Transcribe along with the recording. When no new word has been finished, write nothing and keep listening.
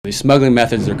These smuggling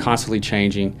methods are constantly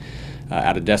changing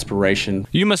out of desperation.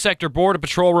 Yuma Sector Border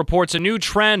Patrol reports a new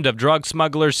trend of drug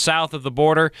smugglers south of the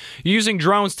border using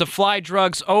drones to fly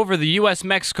drugs over the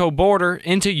U.S.-Mexico border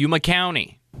into Yuma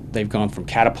County. They've gone from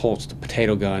catapults to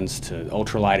potato guns to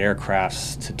ultralight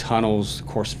aircrafts to tunnels, of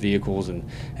course vehicles, and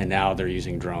now they're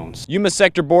using drones. Yuma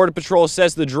Sector Border Patrol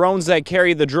says the drones that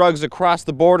carry the drugs across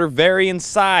the border vary in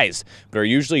size, but are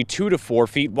usually 2 to 4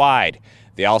 feet wide.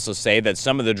 They also say that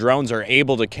some of the drones are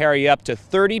able to carry up to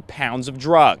 30 pounds of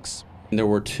drugs. There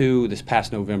were 2 this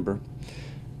past November,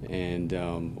 and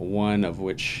one of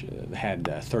which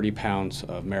had 30 pounds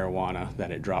of marijuana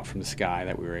that had dropped from the sky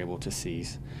that we were able to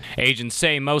seize. Agents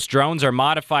say most drones are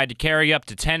modified to carry up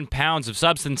to 10 pounds of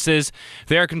substances.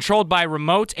 They are controlled by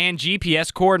remote and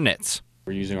GPS coordinates.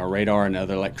 We're using our radar and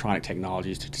other electronic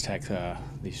technologies to detect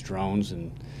these drones,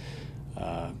 and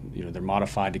they're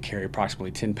modified to carry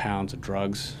approximately 10 pounds of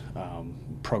drugs,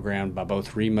 programmed by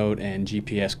both remote and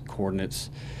GPS coordinates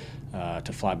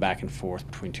to fly back and forth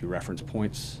between 2 reference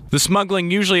points. The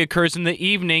smuggling usually occurs in the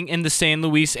evening in the San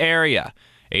Luis area.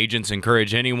 Agents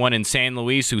encourage anyone in San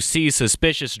Luis who sees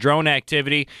suspicious drone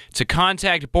activity to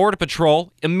contact Border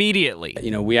Patrol immediately.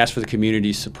 We ask for the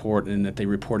community's support and that they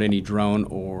report any drone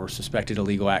or suspected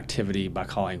illegal activity by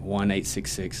calling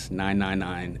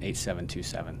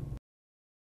 1-866-999-8727.